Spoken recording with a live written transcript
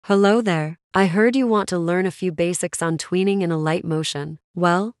Hello there. I heard you want to learn a few basics on tweening in Alight Motion.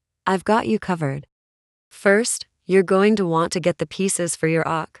 Well, I've got you covered. First, you're going to want to get the pieces for your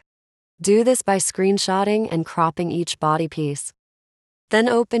OC. Do this by screenshotting and cropping each body piece. Then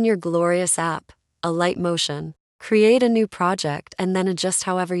open your glorious app, Alight Motion. Create a new project and then adjust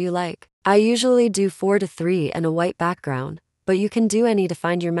however you like. I usually do 4:3 and a white background, but you can do any to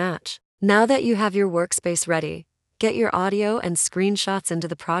find your match. Now that you have your workspace ready, get your audio and screenshots into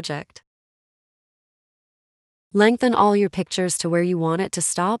the project. Lengthen all your pictures to where you want it to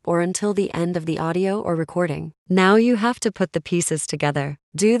stop or until the end of the audio or recording. Now you have to put the pieces together.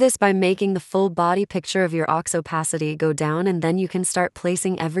 Do this by making the full body picture of your aux opacity go down, and then you can start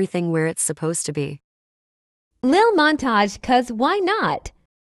placing everything where it's supposed to be. Lil montage, 'cause why not?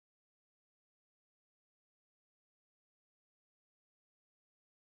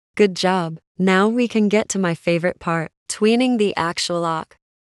 Good job. Now we can get to my favorite part, tweening the actual aux.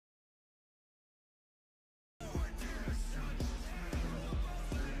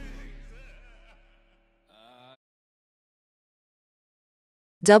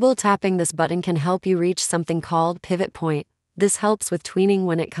 Double tapping this button can help you reach something called pivot point. This helps with tweening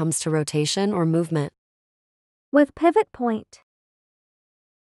when it comes to rotation or movement. With pivot point.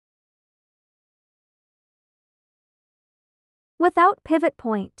 Without pivot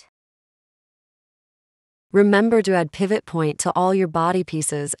point. Remember to add pivot point to all your body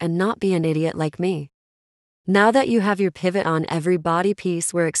pieces and not be an idiot like me. Now that you have your pivot on every body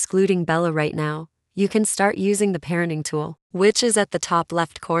piece, we're excluding Bella right now, you can start using the parenting tool, which is at the top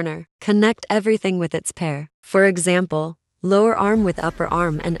left corner. Connect everything with its pair. For example, lower arm with upper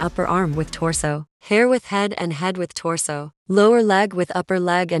arm and upper arm with torso. Hair with head and head with torso. Lower leg with upper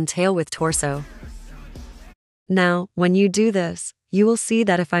leg and tail with torso. Now, when you do this, you will see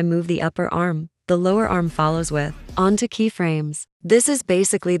that if I move the upper arm, the lower arm follows with. Onto keyframes. This is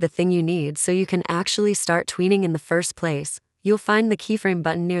basically the thing you need so you can actually start tweening in the first place. You'll find the keyframe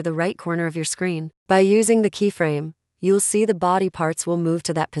button near the right corner of your screen. By using the keyframe, you'll see the body parts will move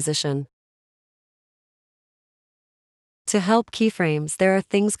to that position. To help keyframes, there are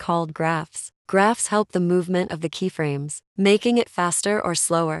things called graphs. Graphs help the movement of the keyframes, making it faster or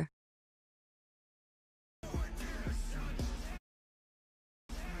slower.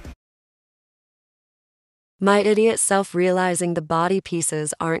 My idiot self realizing the body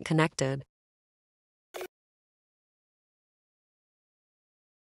pieces aren't connected.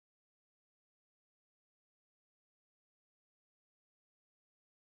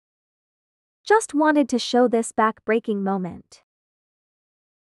 Just wanted to show this back-breaking moment.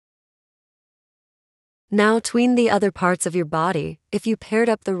 Now tween the other parts of your body. If you paired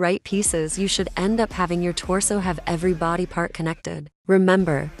up the right pieces, you should end up having your torso have every body part connected.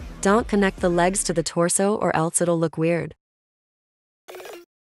 Remember, don't connect the legs to the torso or else it'll look weird.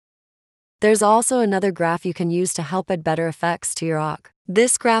 There's also another graph you can use to help add better effects to your aux.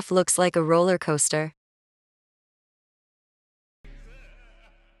 This graph looks like a roller coaster.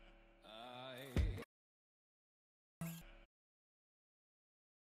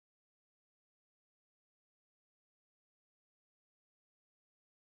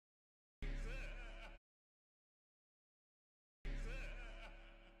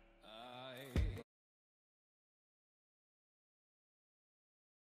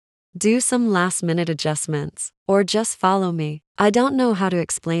 Do some last-minute adjustments, or just follow me. I don't know how to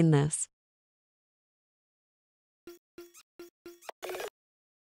explain this.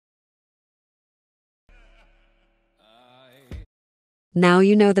 Now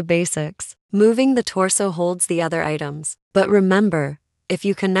you know the basics. Moving the torso holds the other items. But remember, if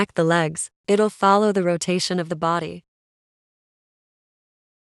you connect the legs, it'll follow the rotation of the body.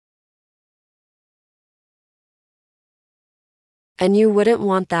 And you wouldn't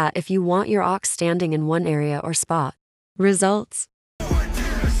want that if you want your aux standing in one area or spot. Results.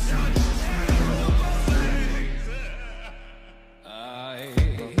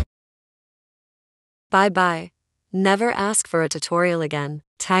 Bye-bye. Never ask for a tutorial again.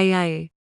 Tai.